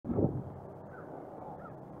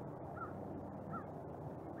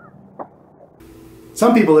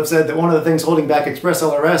Some people have said that one of the things holding back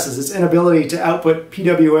ExpressLRS is its inability to output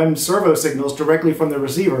PWM servo signals directly from the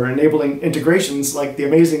receiver, enabling integrations like the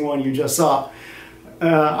amazing one you just saw.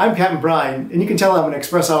 I'm Captain Brian, and you can tell I'm an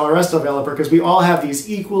ExpressLRS developer because we all have these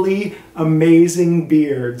equally amazing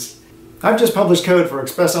beards. I've just published code for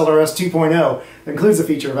ExpressLRS 2.0 that includes the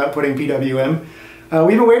feature of outputting PWM.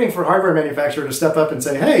 We've been waiting for a hardware manufacturer to step up and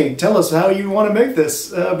say, hey, tell us how you want to make this,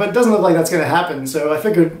 but it doesn't look like that's going to happen, so I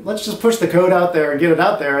figured let's just push the code out there and get it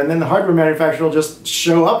out there, and then the hardware manufacturer will just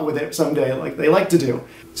show up with it someday like they like to do.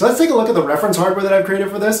 So let's take a look at the reference hardware that I've created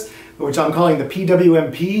for this, which I'm calling the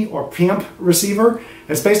PWMP or PWMP receiver.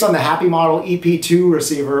 It's based on the Happy Model EP2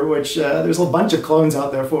 receiver, which there's a bunch of clones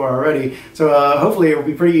out there for already. So hopefully it will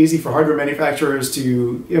be pretty easy for hardware manufacturers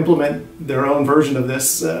to implement their own version of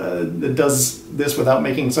this that does this without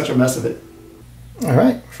making such a mess of it. All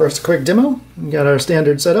right, first a quick demo. We got our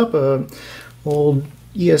standard setup, old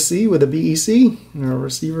ESC with a BEC, and our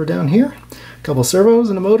receiver down here, a couple servos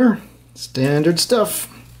and a motor, standard stuff.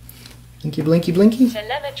 Blinky, blinky, blinky.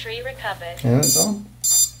 Telemetry recovered. And it's on.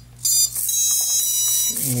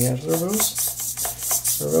 And we have servos.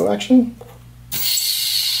 Servo action.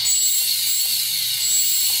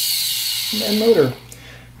 And motor.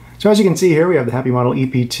 So as you can see here, we have the Happy Model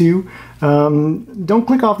EP2. Don't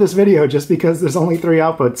click off this video just because there's only 3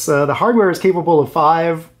 outputs. The hardware is capable of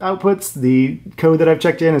 5 outputs. The code that I've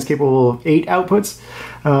checked in is capable of 8 outputs.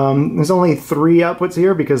 There's only 3 outputs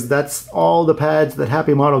here because that's all the pads that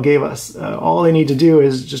Happy Model gave us. All they need to do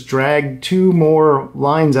is just drag 2 more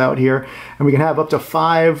lines out here, and we can have up to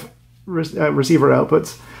 5 receiver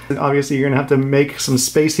outputs. Obviously, you're going to have to make some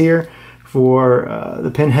space here for the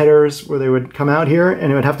pin headers where they would come out here,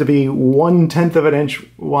 and it would have to be 1/10 of an inch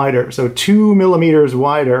wider, so 2 millimeters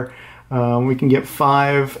wider. We can get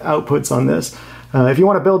 5 outputs on this. If you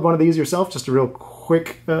want to build one of these yourself, just a real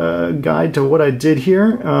quick guide to what I did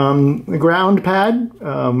here. The ground pad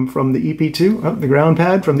from the EP2, the ground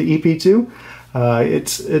pad from the EP2.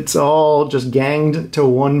 It's all just ganged to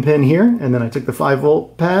 1 pin here, and then I took the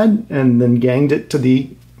 5-volt pad and then ganged it to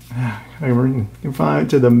the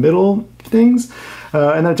middle things.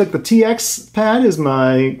 And then I took the TX pad as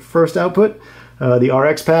my first output. The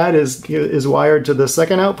RX pad is wired to the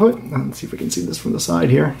second output. Let's see if we can see this from the side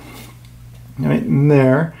here. Right in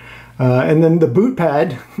there. And then the boot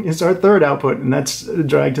pad is our third output, and that's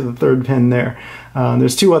dragged to the 3rd pin there.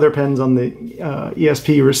 There's 2 other pins on the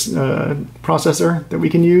ESP processor that we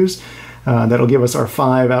can use. That'll give us our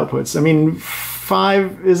 5 outputs. I mean,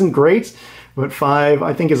 5 isn't great, but 5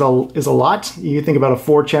 I think is a lot. You think about a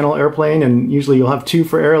 4-channel airplane, and usually you'll have 2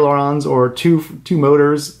 for ailerons or two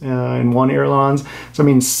motors and 1 ailerons. So I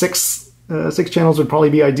mean 6 channels would probably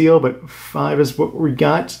be ideal, but 5 is what we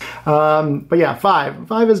got. But yeah,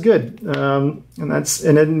 5 is good, and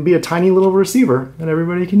it'd be a tiny little receiver that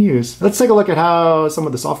everybody can use. Let's take a look at how some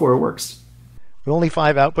of the software works. With only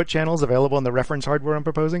 5 output channels available in the reference hardware I'm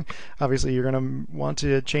proposing, obviously you're going to want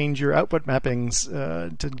to change your output mappings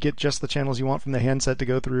to get just the channels you want from the handset to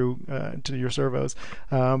go through to your servos.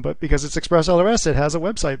 But because it's ExpressLRS, it has a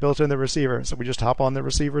website built in the receiver. So we just hop on the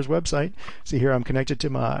receiver's website. See here, I'm connected to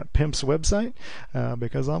my PIMP's website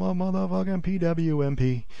because I'm a motherfucking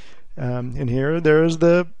PWMP. And here, there's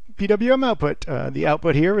the PWM output. The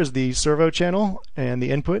output here is the servo channel, and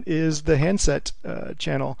the input is the handset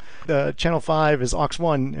channel. Channel 5 is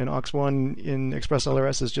aux1, and aux1 in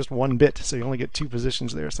ExpressLRS is just 1 bit, so you only get 2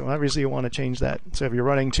 positions there. So obviously you want to change that. So if you're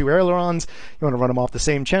running 2 ailerons, you want to run them off the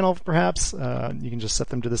same channel perhaps. You can just set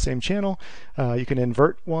them to the same channel. You can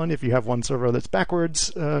invert one if you have one servo that's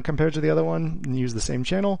backwards compared to the other one, and use the same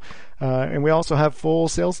channel. And we also have full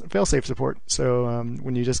failsafe support. So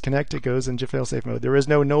when you disconnect, it goes into failsafe mode. There is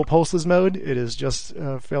no pulses mode. It is just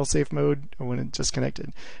failsafe mode when it's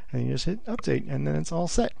disconnected. And you just hit update, and then it's all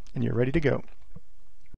set, and you're ready to go.